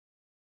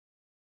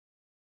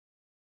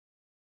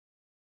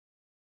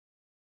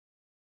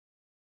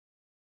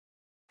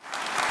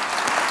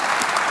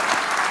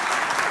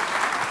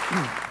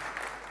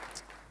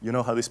You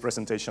know how these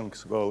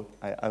presentations go.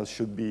 I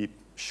should be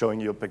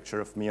showing you a picture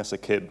of me as a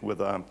kid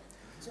with an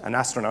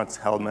astronaut's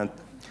helmet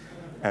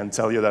and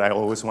tell you that I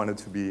always wanted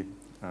to be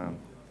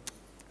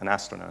an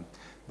astronaut,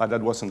 but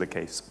that wasn't the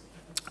case.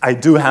 I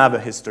do have a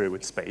history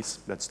with space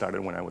that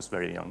started when I was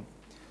very young.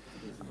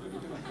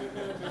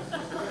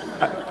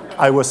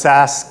 I was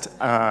asked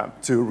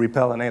to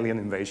repel an alien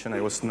invasion.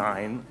 I was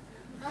 9.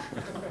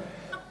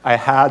 I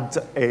had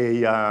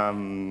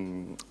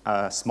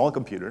a small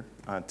computer,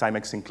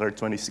 Timex Sinclair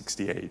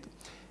 2068,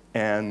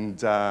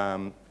 and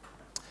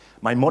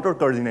my motor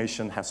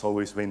coordination has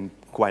always been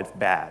quite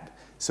bad.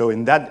 So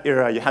in that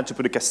era, you had to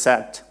put a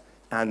cassette,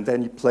 and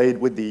then you played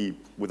with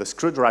a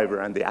screwdriver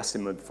and the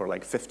azimuth for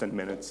like 15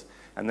 minutes,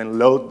 and then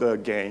load the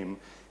game,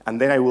 and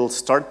then I will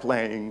start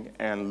playing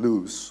and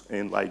lose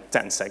in like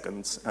 10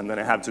 seconds, and then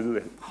I have to do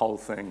the whole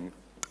thing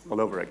all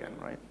over again,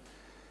 right?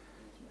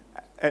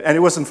 And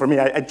it wasn't for me.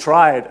 I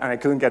tried, and I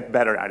couldn't get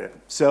better at it.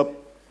 So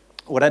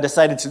what I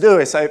decided to do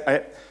is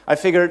I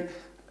figured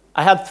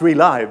I had 3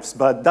 lives,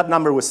 but that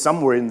number was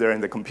somewhere in there in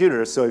the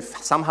computer, so if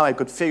somehow I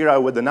could figure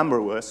out what the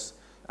number was,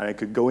 and I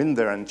could go in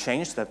there and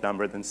change that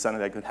number, then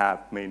suddenly I could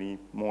have many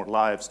more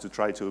lives to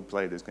try to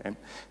play this game.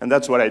 And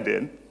that's what I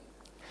did.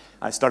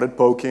 I started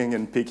poking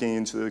and peeking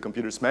into the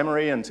computer's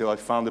memory until I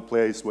found a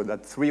place where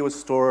that 3 was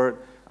stored.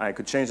 I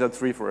could change that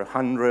 3 for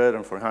 100,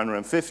 and for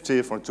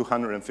 150, for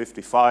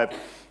 255.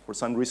 For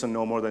some reason,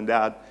 no more than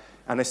that.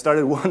 And I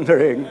started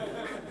wondering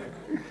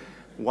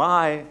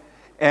why.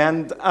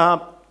 And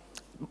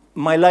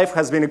my life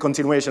has been a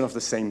continuation of the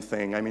same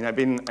thing. I mean, I've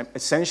been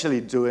essentially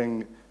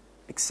doing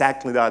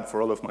exactly that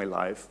for all of my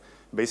life,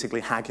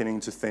 basically hacking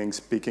into things,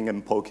 peeking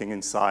and poking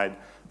inside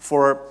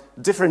for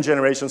different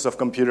generations of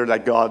computer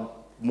that got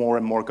more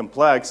and more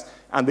complex.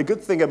 And the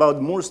good thing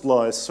about Moore's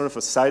law is sort of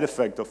a side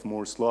effect of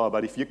Moore's law,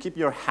 but if you keep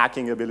your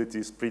hacking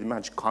abilities pretty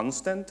much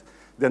constant,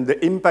 then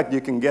the impact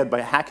you can get by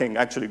hacking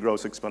actually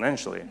grows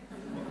exponentially.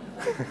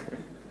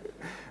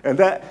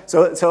 And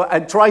so I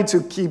tried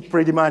to keep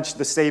pretty much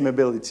the same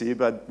ability,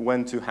 but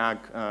went to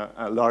hack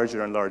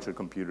larger and larger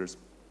computers.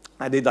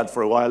 I did that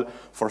for a while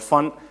for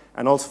fun,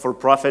 and also for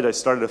profit. I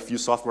started a few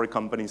software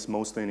companies,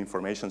 mostly in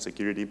information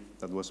security.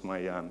 That was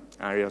my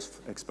area of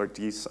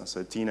expertise as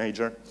a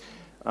teenager.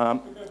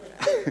 And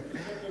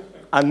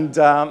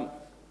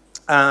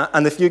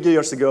a few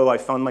years ago, I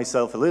found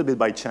myself a little bit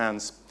by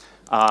chance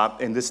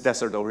in this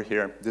desert over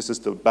here. This is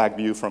the back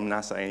view from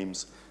NASA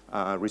Ames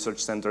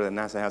research center that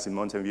NASA has in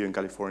Mountain View in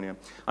California.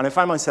 And I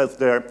found myself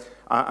there.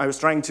 I was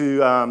trying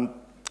to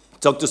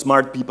talk to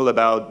smart people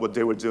about what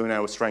they were doing. I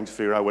was trying to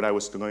figure out what I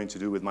was going to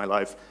do with my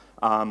life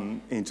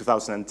in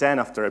 2010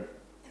 after I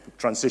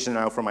transitioned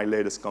out from my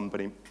latest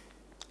company.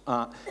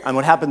 And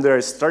what happened there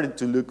is I started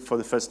to look for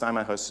the first time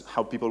at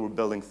how people were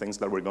building things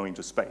that were going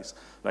to space,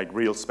 like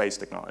real space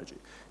technology,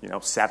 you know,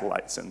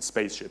 satellites and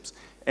spaceships.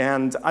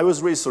 And I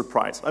was really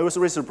surprised. I was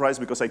really surprised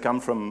because I come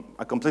from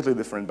a completely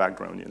different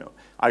background, you know.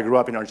 I grew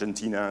up in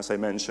Argentina, as I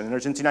mentioned. In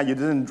Argentina, you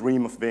didn't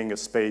dream of being a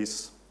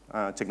space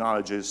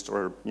technologist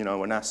or, you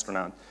know, an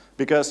astronaut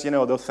because, you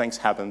know, those things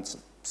happened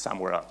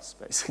somewhere else,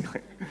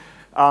 basically.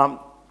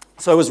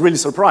 So I was really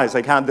surprised.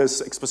 I had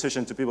this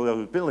exposition to people that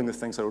were building the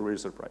things. I was really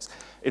surprised.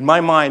 In my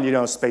mind, you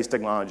know, space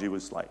technology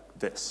was like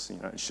this. You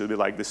know, it should be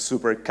like this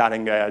super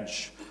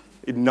cutting-edge,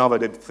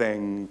 innovative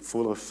thing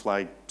full of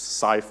like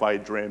sci-fi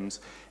dreams.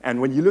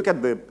 And when you look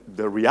at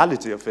the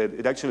reality of it,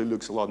 it actually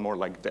looks a lot more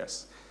like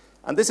this.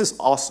 And this is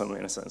awesome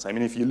in a sense. I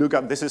mean, if you look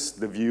up, this is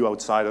the view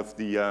outside of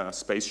the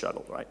space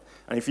shuttle, right?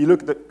 And if you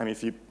look,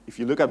 if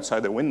you look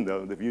outside the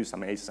window, the view is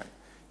amazing.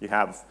 You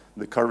have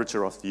the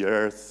curvature of the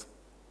Earth,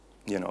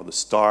 you know, the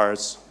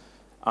stars.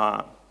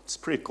 It's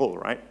pretty cool,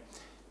 right?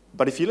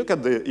 But if you look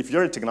at if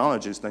you're a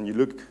technologist and you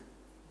look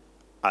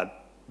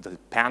at the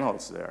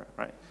panels there,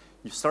 right?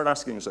 You start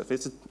asking yourself,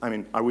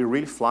 are we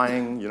really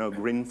flying, you know,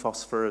 green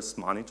phosphorus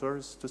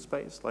monitors to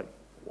space? Like,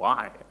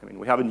 why? I mean,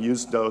 we haven't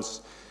used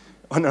those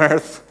on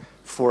Earth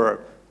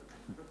for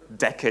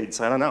decades,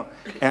 I don't know.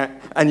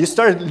 And you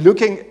start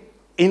looking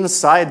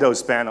inside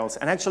those panels,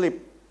 and actually,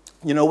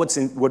 you know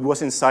what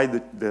was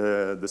inside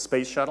the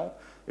space shuttle?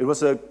 It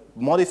was a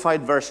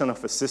modified version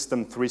of a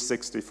System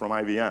 360 from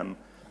IBM,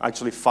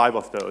 actually 5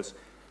 of those.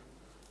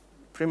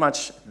 Pretty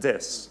much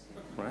this,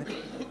 right?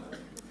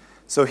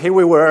 So here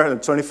we were in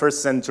the 21st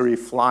century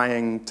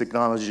flying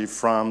technology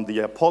from the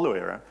Apollo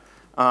era.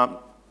 And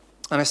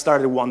I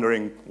started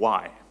wondering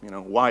why. You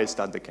know, why is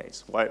that the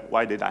case?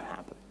 Why did that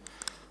happen?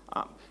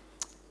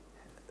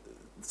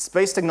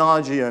 Space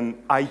technology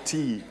and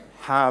IT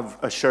have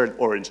a shared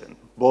origin.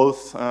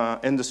 Both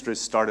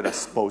industries started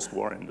as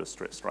post-war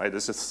industries, right?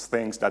 This is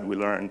things that we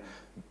learned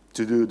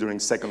to do during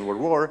Second World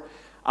War.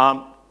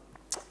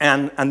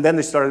 And then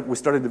we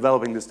started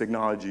developing this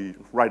technology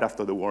right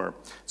after the war.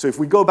 So if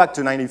we go back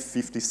to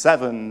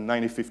 1957,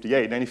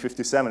 1958,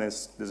 1957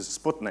 this is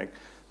Sputnik,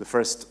 the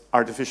first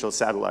artificial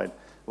satellite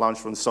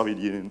launched from the Soviet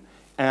Union.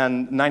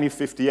 And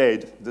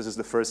 1958, this is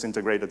the first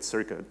integrated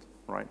circuit,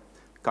 right,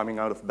 coming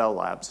out of Bell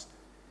Labs.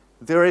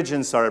 The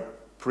origins are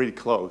pretty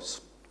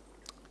close.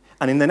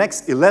 And in the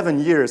next 11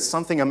 years,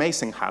 something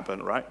amazing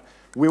happened, right?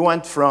 We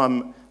went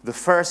from the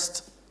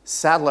first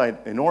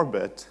satellite in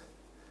orbit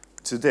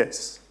to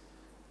this.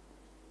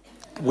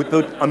 We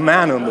put a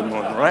man on the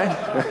moon,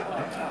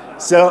 right?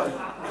 So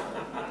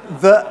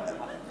but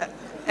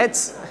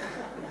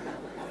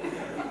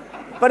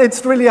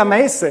it's really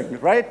amazing,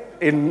 right?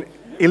 In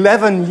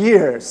 11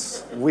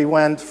 years, we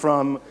went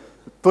from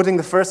putting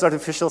the first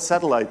artificial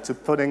satellite to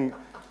putting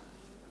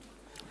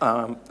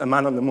a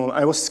man on the moon.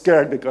 I was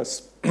scared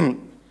because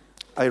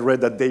I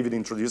read that David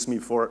introduced me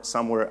for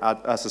somewhere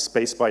as a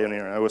space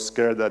pioneer. I was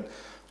scared that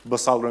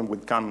Buzz Aldrin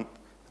would come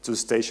to the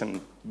station,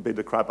 beat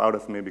the crap out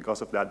of me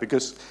because of that.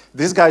 Because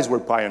these guys were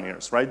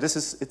pioneers, right?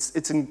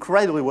 It's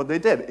incredibly what they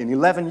did in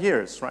 11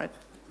 years, right?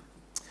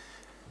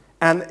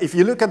 And if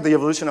you look at the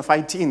evolution of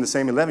IT in the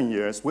same 11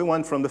 years, we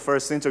went from the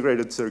first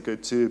integrated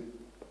circuit to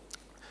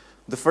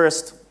the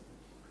first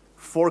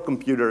 4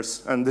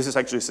 computers, and this is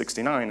actually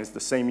 69, it's the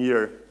same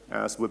year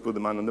as we put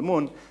the man on the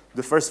moon,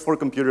 the first 4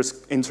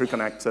 computers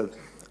interconnected,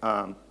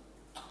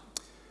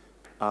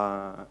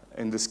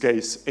 in this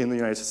case, in the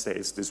United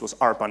States. This was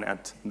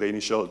ARPANET, the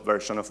initial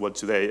version of what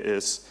today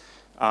is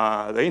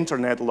the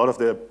internet. A lot of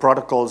the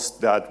protocols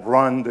that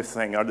run the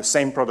thing are the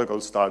same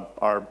protocols that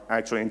are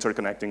actually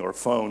interconnecting our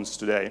phones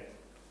today.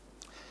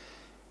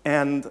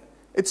 And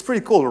it's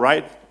pretty cool,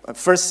 right?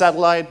 First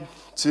satellite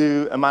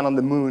to a man on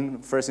the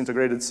moon, first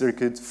integrated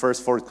circuit,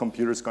 first 4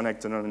 computers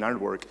connected on a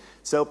network.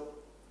 So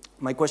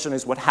my question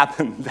is, what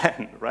happened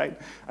then,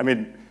 right? I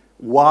mean,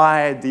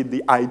 why did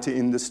the IT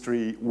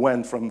industry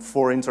went from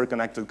 4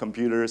 interconnected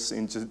computers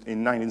in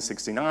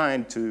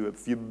 1969 to a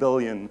few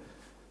billion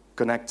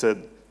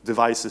connected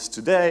devices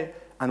today,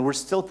 and we're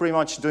still pretty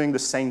much doing the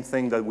same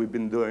thing that we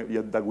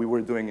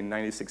were doing in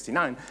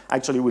 1969.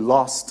 Actually, we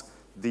lost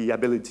the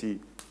ability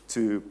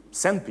to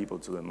send people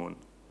to the moon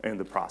in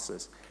the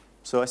process.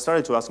 So I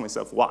started to ask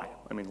myself, why?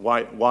 I mean,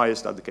 why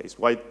is that the case?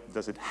 Why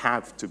does it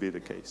have to be the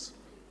case?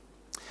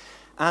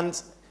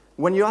 And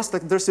when you ask,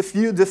 there's a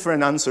few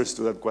different answers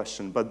to that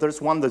question, but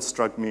there's one that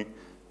struck me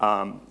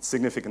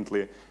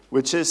significantly,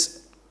 which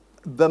is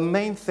the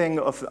main thing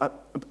of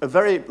a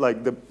very,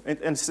 and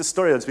it's a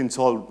story that's been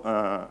told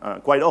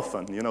quite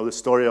often, you know, the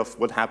story of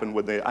what happened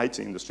with the IT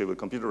industry, with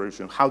computer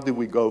revolution. How did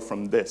we go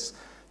from this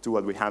to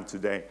what we have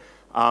today?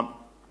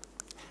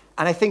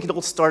 And I think it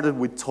all started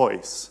with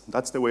toys.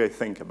 That's the way I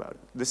think about it.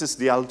 This is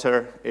the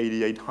Altair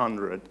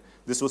 8800.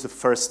 This was the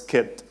first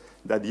kit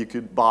that you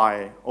could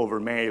buy over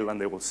mail, and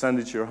they will send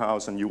it to your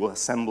house, and you will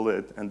assemble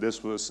it. And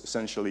this was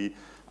essentially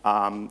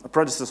a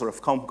predecessor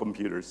of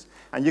computers.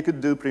 And you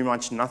could do pretty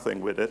much nothing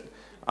with it.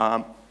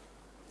 I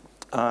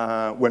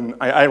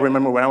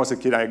remember when I was a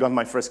kid, I got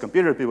my first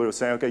computer, people would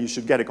say, okay, you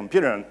should get a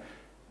computer. And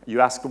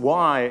you ask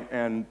why,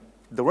 and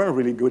there weren't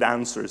really good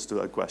answers to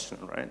that question,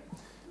 right?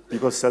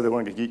 People said they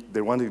wanted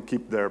to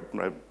keep their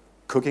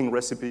cooking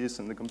recipes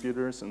in the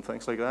computers and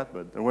things like that,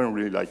 but there weren't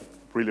really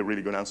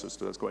really good answers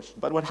to this question.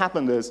 But what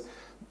happened is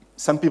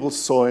some people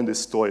saw in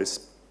these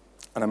toys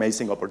an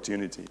amazing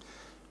opportunity.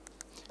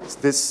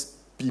 These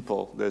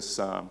people, these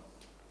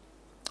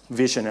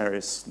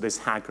visionaries, these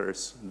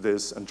hackers,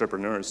 these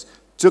entrepreneurs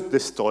took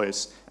these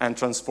toys and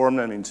transformed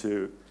them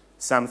into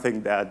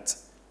something that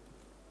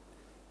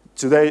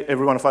today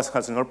every one of us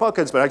has in our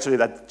pockets, but actually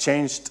that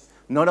changed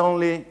not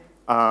only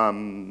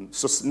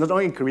not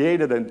only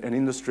created an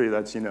industry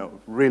that's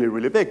really,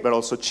 really big, but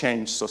also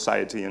changed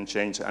society and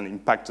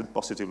impacted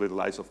positively the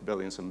lives of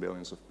billions and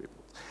billions of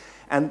people.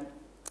 And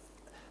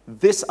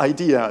this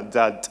idea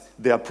that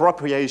the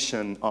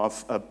appropriation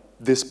of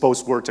this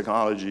post-war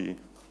technology,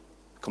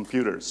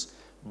 computers,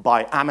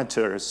 by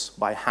amateurs,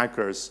 by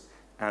hackers,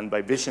 and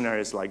by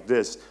visionaries like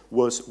this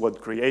was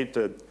what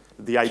created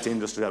the IT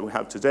industry that we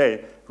have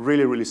today,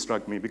 really, really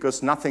struck me,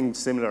 because nothing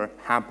similar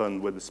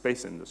happened with the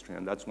space industry,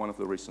 and that's one of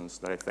the reasons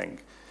that I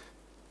think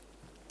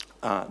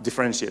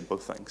differentiate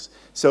both things.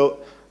 So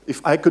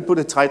if I could put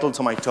a title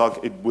to my talk,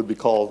 it would be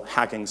called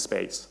Hacking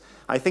Space.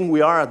 I think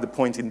we are at the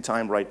point in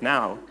time right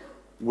now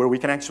where we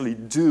can actually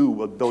do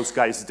what those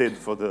guys did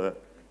for the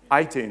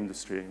IT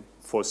industry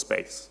for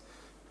space.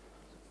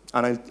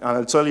 And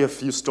I'll tell you a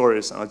few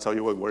stories, and I'll tell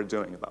you what we're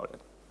doing about it.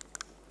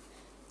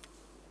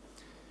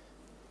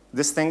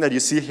 This thing that you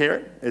see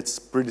here, it's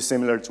pretty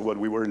similar to what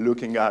we were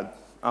looking at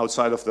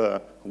outside of the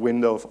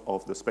window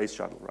of the space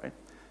shuttle, right?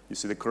 You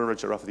see the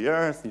curvature of the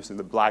Earth, you see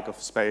the black of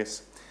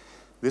space.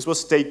 This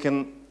was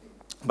taken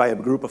by a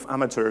group of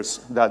amateurs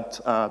that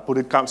put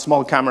a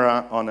small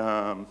camera on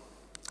a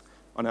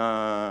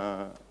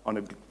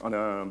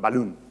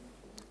balloon,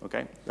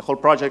 okay? The whole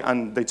project,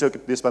 and they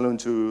took this balloon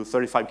to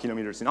 35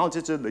 kilometers in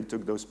altitude. They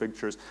took those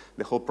pictures.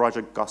 The whole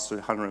project cost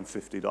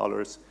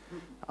 $150.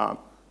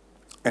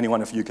 Any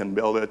one of you can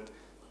build it.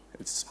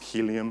 It's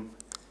helium.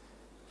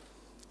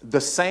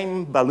 The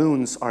same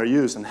balloons are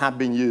used and have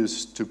been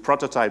used to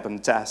prototype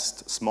and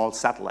test small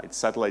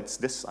satellites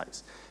this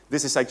size.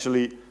 This is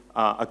actually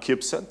a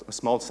CubeSat, a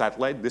small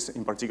satellite. This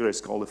in particular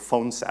is called a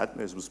PhoneSat.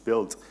 This was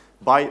built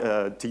by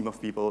a team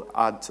of people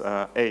at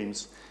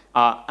Ames.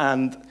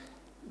 And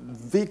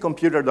the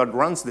computer that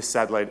runs this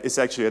satellite is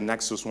actually a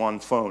Nexus 1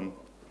 phone.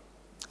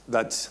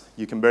 that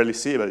you can barely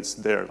see, but it's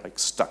there, like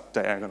stuck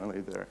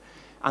diagonally there.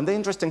 And the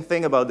interesting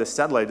thing about this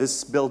satellite, this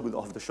is built with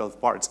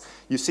off-the-shelf parts.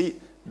 You see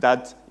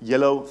that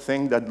yellow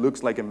thing that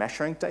looks like a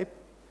measuring tape?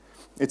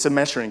 It's a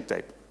measuring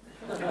tape.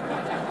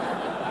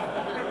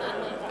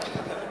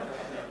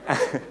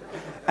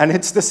 And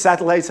it's the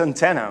satellite's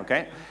antenna,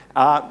 okay?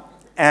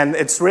 And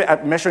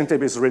measuring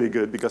tape is really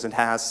good because it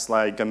has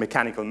like a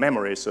mechanical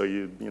memory, so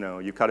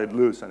you cut it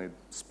loose and it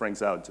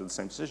springs out to the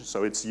same position.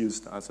 So it's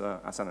used as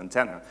an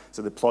antenna. It's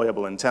a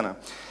deployable antenna.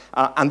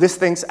 And these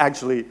things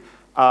actually,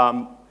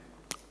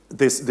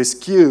 these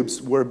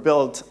cubes were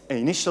built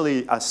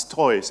initially as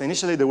toys.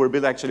 Initially, they were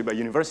built actually by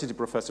university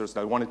professors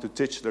that wanted to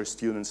teach their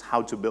students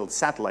how to build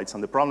satellites.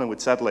 And the problem with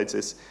satellites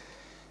is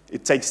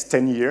it takes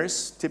 10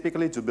 years,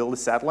 typically, to build a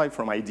satellite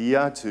from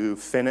idea to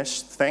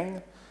finished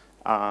thing.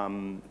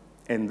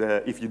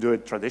 If you do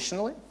it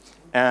traditionally.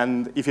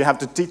 And if you have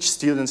to teach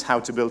students how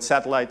to build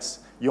satellites,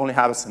 you only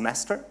have a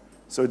semester.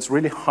 So it's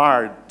really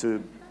hard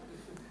to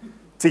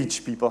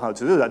teach people how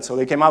to do that. So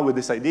they came out with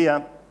this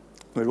idea.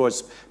 It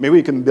was, maybe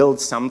we can build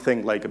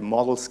something like a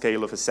model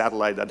scale of a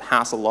satellite that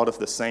has a lot of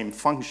the same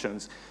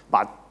functions,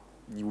 but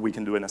we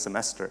can do it in a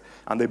semester.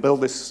 And they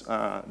built these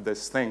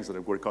things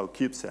that were called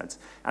CubeSats.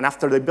 And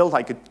after they built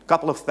like a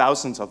couple of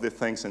thousands of these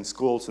things in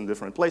schools in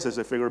different places,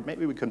 they figured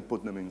maybe we can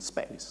put them in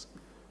space.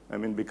 I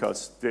mean,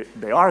 because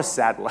they are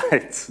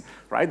satellites,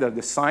 right? They're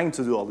designed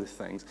to do all these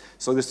things.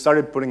 So they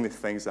started putting these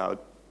things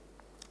out.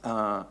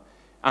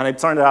 And it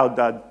turned out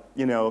that,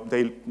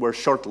 they were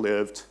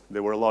short-lived.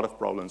 There were a lot of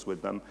problems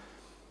with them.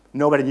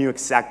 Nobody knew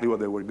exactly what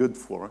they were good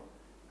for.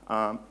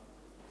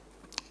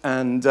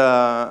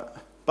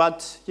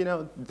 But,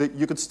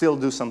 you could still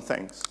do some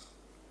things.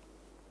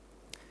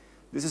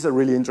 This is a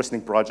really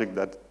interesting project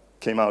that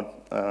came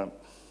out a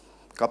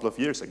couple of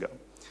years ago.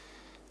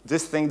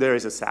 This thing there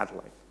is a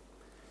satellite.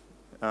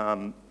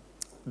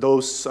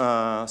 Those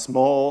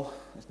small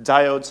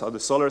diodes are the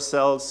solar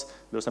cells.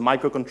 There's a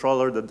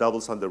microcontroller that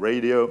doubles as the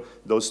radio.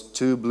 Those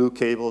two blue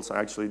cables are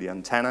actually the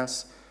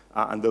antennas.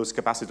 And those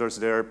capacitors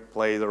there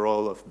play the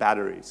role of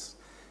batteries.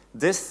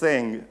 This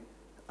thing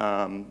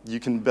you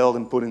can build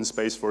and put in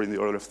space for in the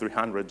order of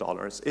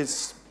 $300.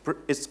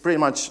 It's pretty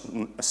much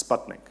a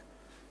Sputnik.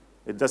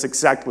 It does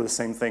exactly the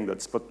same thing that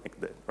Sputnik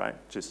did, right?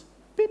 Just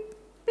beep,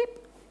 beep.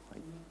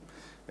 Like,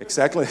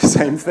 exactly the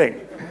same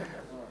thing.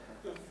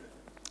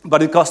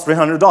 But it costs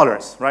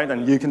 $300, right?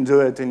 And you can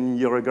do it in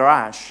your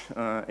garage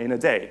in a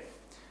day,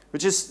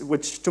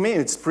 which to me,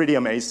 it's pretty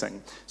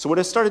amazing. So what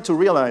I started to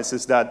realize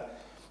is that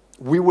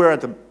we were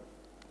at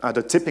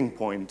a tipping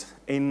point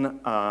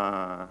in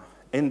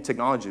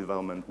technology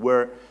development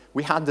where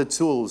we had the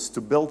tools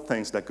to build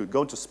things that could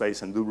go to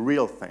space and do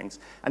real things.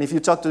 And if you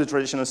talk to the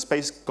traditional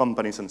space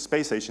companies and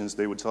space stations,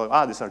 they would tell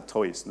you, these are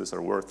toys, these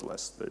are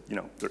worthless.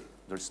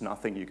 There's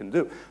nothing you can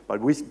do.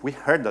 But we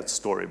heard that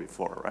story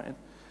before, right?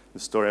 The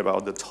story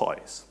about the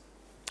toys.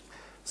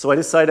 So I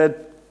decided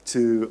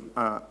to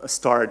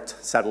start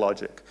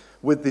Satellogic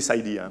with this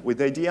idea, with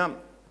the idea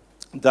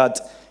that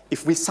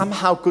if we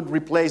somehow could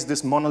replace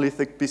these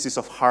monolithic pieces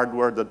of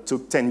hardware that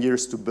took 10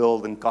 years to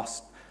build and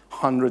cost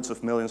hundreds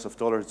of millions of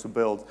dollars to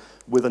build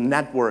with a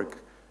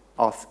network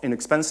of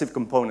inexpensive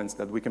components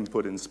that we can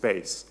put in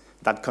space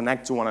that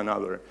connect to one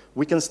another,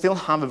 we can still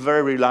have a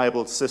very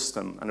reliable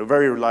system and a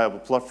very reliable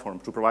platform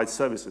to provide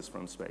services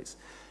from space.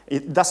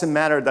 It doesn't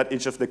matter that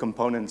each of the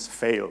components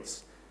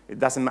fails.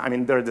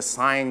 They're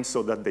designed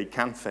so that they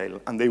can fail,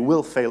 and they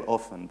will fail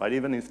often. But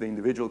even if the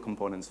individual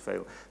components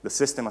fail, the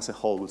system as a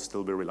whole will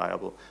still be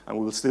reliable, and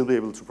we will still be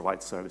able to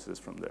provide services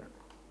from there.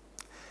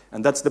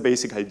 And that's the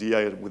basic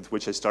idea with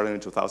which I started in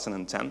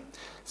 2010.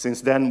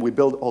 Since then, we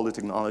built all the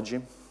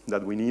technology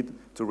that we need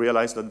to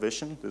realize that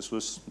vision. This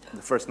was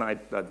the first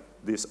night that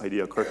this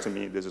idea occurred to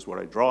me. This is what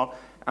I draw.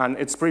 And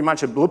it's pretty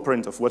much a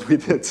blueprint of what we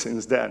did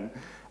since then.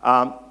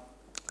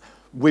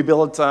 We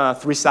built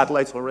 3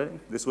 satellites already.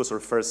 This was our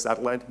first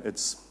satellite.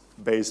 It's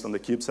based on the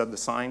CubeSat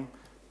design.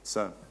 It's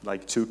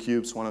like 2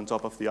 cubes, one on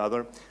top of the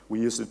other. We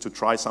used it to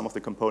try some of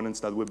the components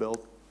that we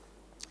built.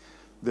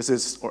 This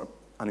is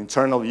an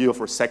internal view of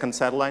our second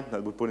satellite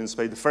that we put in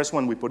space. The first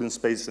one we put in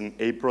space in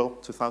April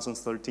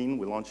 2013.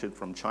 We launched it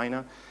from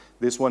China.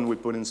 This one we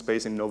put in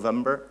space in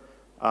November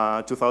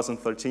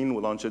 2013.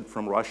 We launched it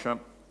from Russia.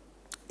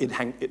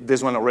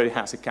 This one already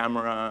has a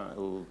camera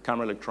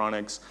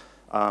electronics,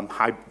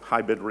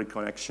 high bit rate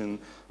connection,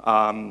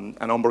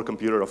 an onboard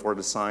computer of our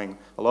design.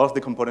 A lot of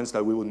the components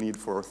that we will need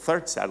for our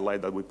third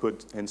satellite that we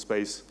put in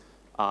space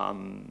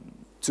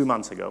 2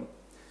 months ago.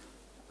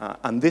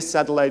 And this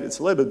satellite, it's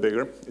a little bit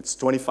bigger. It's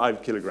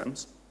 25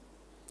 kilograms,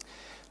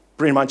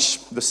 pretty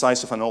much the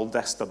size of an old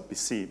desktop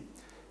PC.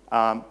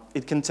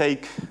 It can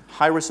take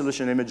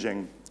high-resolution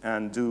imaging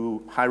and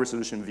do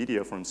high-resolution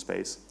video from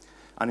space.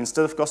 And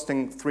instead of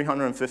costing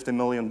 $350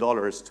 million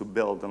to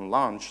build and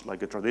launch,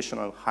 like a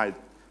traditional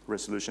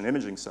high-resolution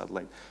imaging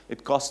satellite,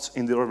 it costs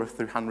in the order of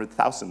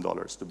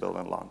 $300,000 to build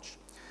and launch.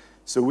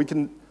 So we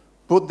can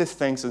put these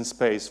things in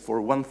space for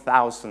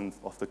 1,000th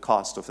of the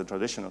cost of the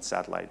traditional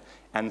satellite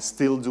and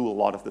still do a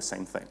lot of the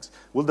same things.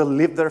 Will they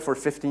live there for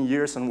 15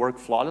 years and work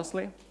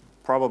flawlessly?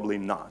 Probably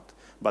not.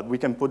 But we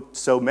can put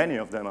so many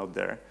of them out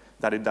there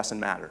that it doesn't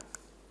matter.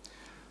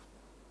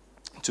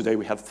 Today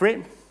we have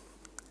 3.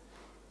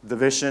 The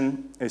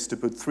vision is to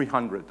put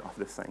 300 of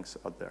the things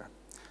out there.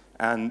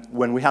 And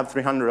when we have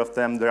 300 of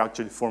them, they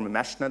actually form a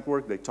mesh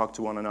network. They talk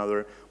to one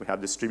another. We have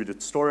distributed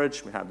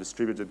storage. We have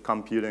distributed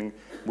computing.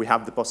 We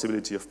have the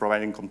possibility of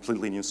providing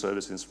completely new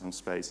services from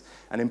space.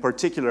 And in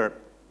particular,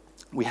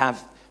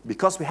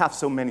 because we have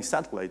so many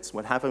satellites,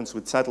 what happens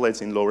with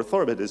satellites in low Earth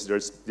orbit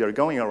is they're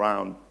going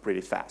around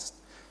pretty fast.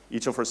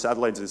 Each of our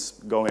satellites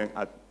is going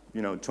at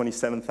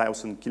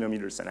 27,000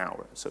 kilometers an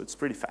hour, so it's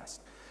pretty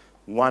fast.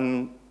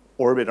 One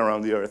orbit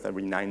around the Earth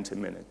every 90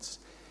 minutes.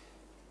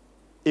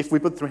 If we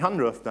put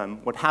 300 of them,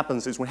 what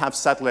happens is we have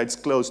satellites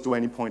close to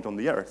any point on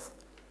the Earth,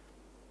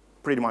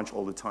 pretty much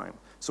all the time.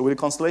 So with a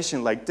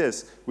constellation like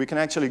this, we can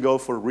actually go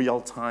for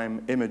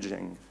real-time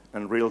imaging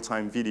and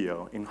real-time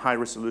video in high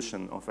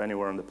resolution of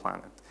anywhere on the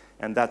planet.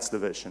 And that's the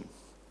vision.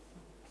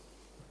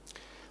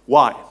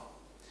 Why?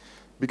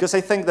 Because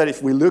I think that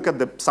if we look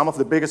at some of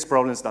the biggest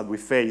problems that we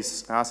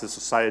face as a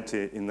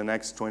society in the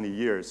next 20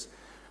 years,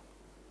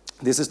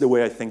 this is the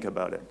way I think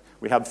about it.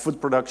 We have food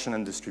production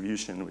and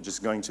distribution, which is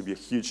going to be a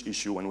huge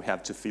issue when we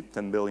have to feed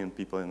 10 billion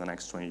people in the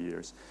next 20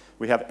 years.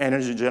 We have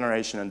energy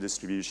generation and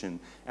distribution,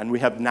 and we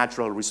have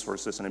natural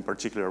resources, and in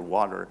particular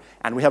water.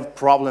 And we have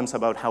problems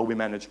about how we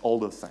manage all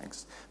those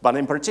things. But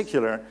in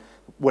particular,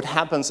 what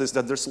happens is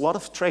that there's a lot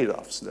of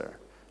trade-offs there.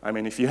 I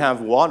mean, if you have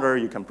water,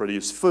 you can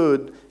produce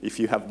food. If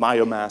you have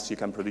biomass, you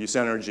can produce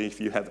energy. If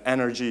you have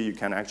energy, you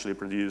can actually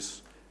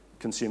produce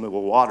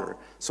consumable water.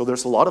 So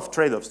there's a lot of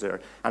trade-offs there.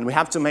 And we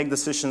have to make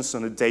decisions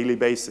on a daily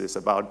basis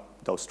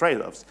about those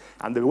trade-offs.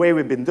 And the way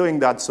we've been doing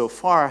that so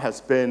far has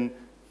been,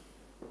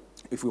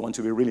 if we want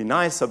to be really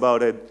nice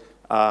about it,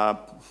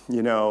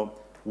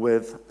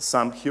 with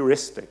some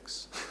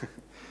heuristics.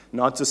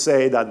 Not to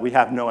say that we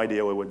have no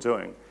idea what we're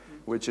doing,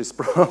 which is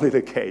probably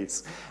the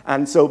case.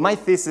 And so my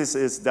thesis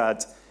is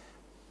that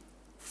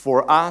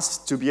for us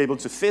to be able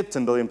to feed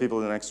 10 billion people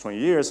in the next 20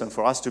 years, and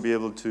for us to be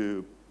able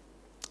to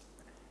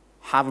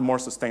have a more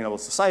sustainable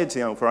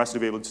society, and for us to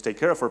be able to take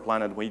care of our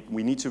planet,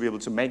 we need to be able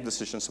to make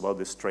decisions about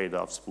these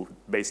trade-offs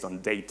based on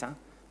data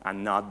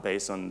and not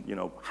based on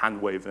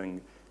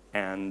hand-waving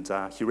and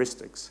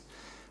heuristics.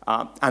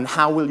 And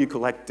how will you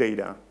collect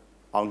data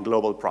on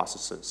global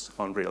processes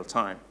on real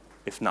time,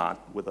 if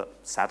not with a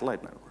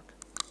satellite network?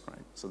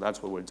 Right? So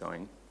that's what we're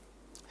doing.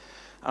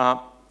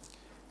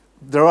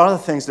 There are other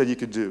things that you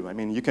could do. I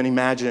mean, you can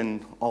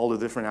imagine all the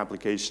different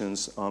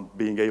applications of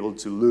being able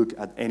to look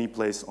at any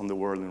place on the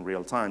world in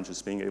real time,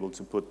 just being able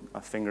to put a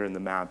finger in the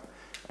map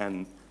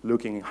and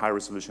looking in high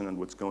resolution at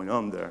what's going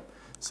on there.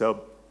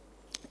 So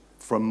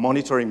from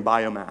monitoring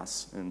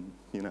biomass and,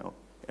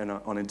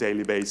 on a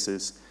daily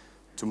basis,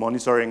 to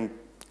monitoring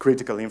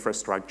critical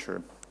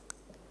infrastructure,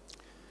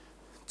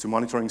 to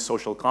monitoring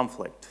social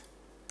conflict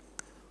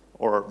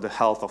or the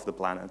health of the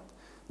planet.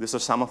 These are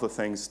some of the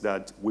things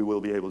that we will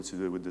be able to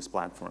do with this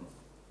platform.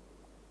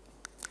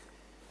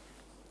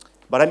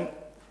 But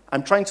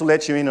I'm trying to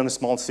let you in on a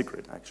small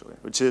secret, actually,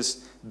 which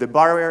is the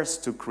barriers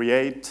to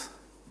create,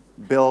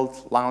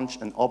 build, launch,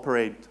 and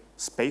operate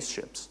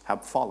spaceships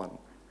have fallen.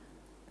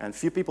 And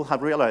few people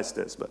have realized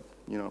this, but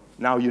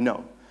now you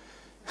know.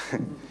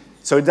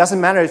 So it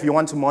doesn't matter if you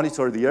want to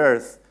monitor the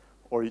Earth,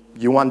 or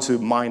you want to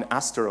mine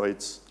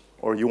asteroids,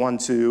 or you want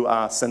to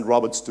send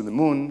robots to the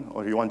moon,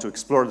 or you want to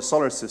explore the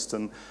solar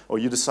system, or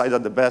you decide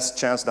that the best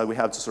chance that we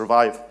have to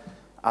survive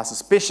as a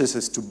species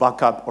is to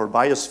buck up our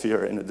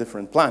biosphere in a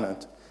different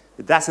planet.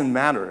 It doesn't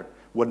matter.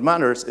 What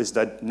matters is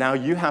that now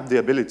you have the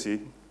ability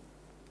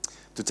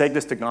to take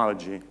this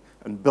technology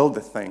and build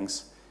the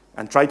things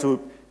and try to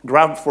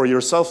grab for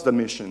yourself the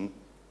mission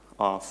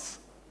of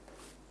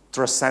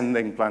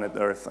transcending planet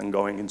Earth and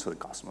going into the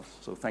cosmos.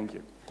 So thank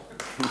you.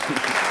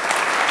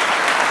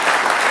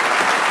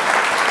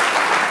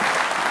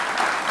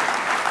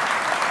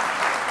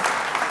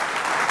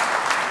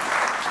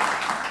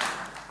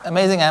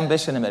 Amazing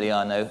ambition,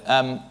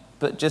 Emiliano.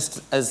 But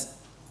just as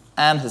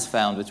Anne has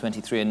found with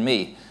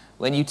 23andMe,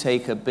 when you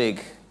take a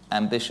big,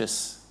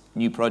 ambitious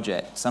new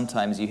project,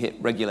 sometimes you hit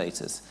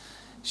regulators.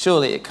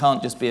 Surely it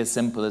can't just be as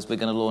simple as we're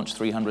going to launch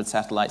 300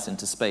 satellites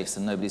into space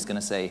and nobody's going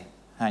to say,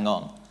 hang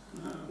on.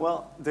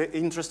 Well, the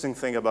interesting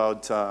thing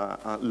about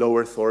low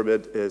Earth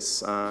orbit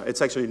is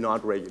it's actually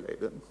not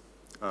regulated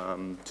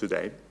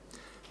today.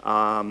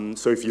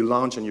 So if you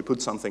launch and you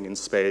put something in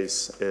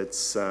space,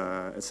 it's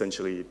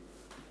essentially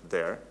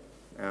there.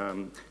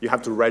 You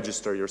have to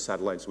register your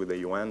satellites with the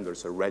UN.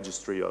 There's a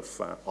registry of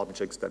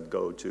objects that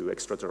go to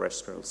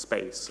extraterrestrial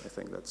space. I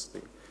think that's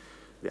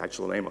the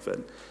actual name of it.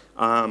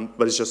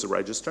 But it's just a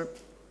register.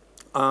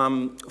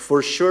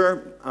 For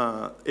sure,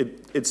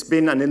 it's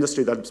been an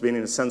industry that's been,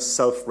 in a sense,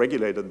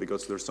 self-regulated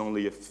because there's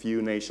only a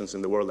few nations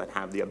in the world that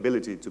have the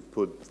ability to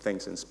put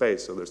things in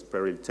space. So there's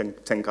probably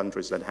 10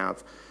 countries that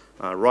have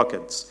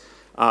rockets.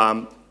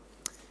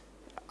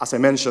 as I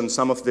mentioned,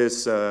 some of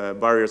these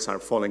barriers are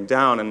falling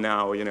down, and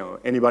now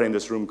anybody in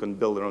this room can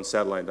build their own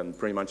satellite and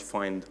pretty much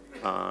find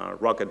a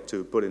rocket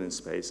to put it in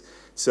space.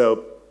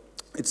 So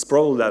it's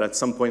probable that at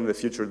some point in the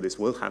future this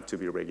will have to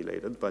be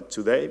regulated, but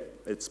today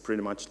it's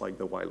pretty much like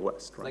the Wild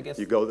West, right? I guess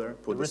you go there,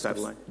 put the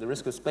satellite. The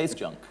risk of space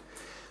junk.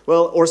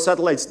 Well, our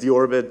satellites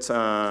deorbit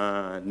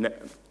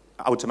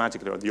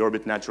automatically, or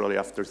deorbit naturally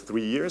after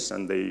 3 years,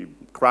 and they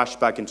crash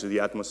back into the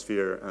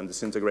atmosphere and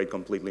disintegrate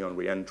completely on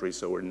re-entry,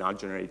 so we're not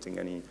generating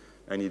any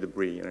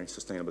debris, any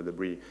sustainable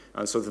debris.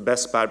 And so the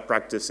best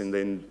practice in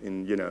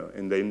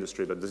the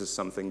industry, but this is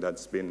something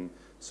that's been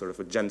sort of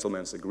a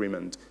gentleman's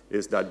agreement,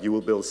 is that you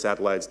will build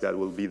satellites that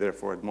will be there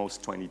for at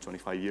most 20,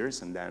 25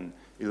 years, and then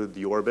either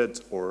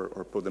deorbit or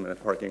put them in a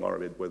parking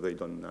orbit where they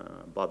don't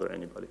bother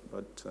anybody.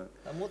 But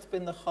and what's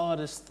been the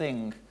hardest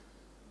thing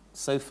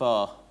so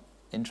far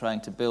in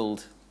trying to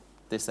build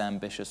this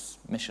ambitious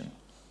mission?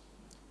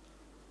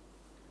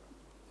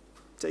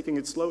 Taking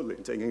it slowly,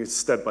 taking it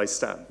step by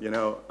step. We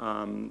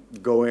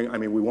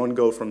won't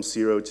go from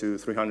 0 to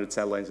 300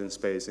 satellites in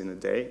space in a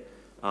day.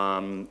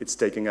 It's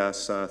taking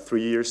us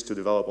 3 years to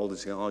develop all the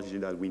technology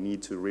that we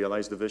need to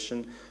realize the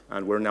vision,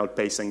 and we're now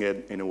pacing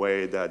it in a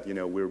way that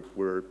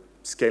we're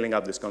scaling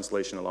up this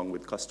constellation along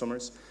with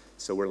customers.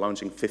 So we're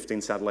launching 15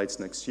 satellites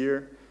next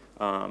year,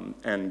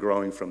 and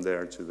growing from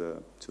there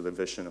to the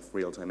vision of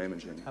real-time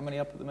imaging. How many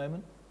up at the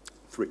moment?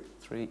 3.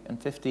 3,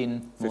 and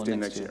 15 more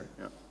next year.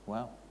 Yeah.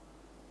 Wow.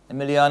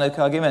 Emiliano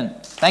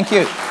Kargieman, thank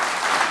you.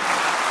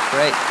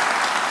 Great.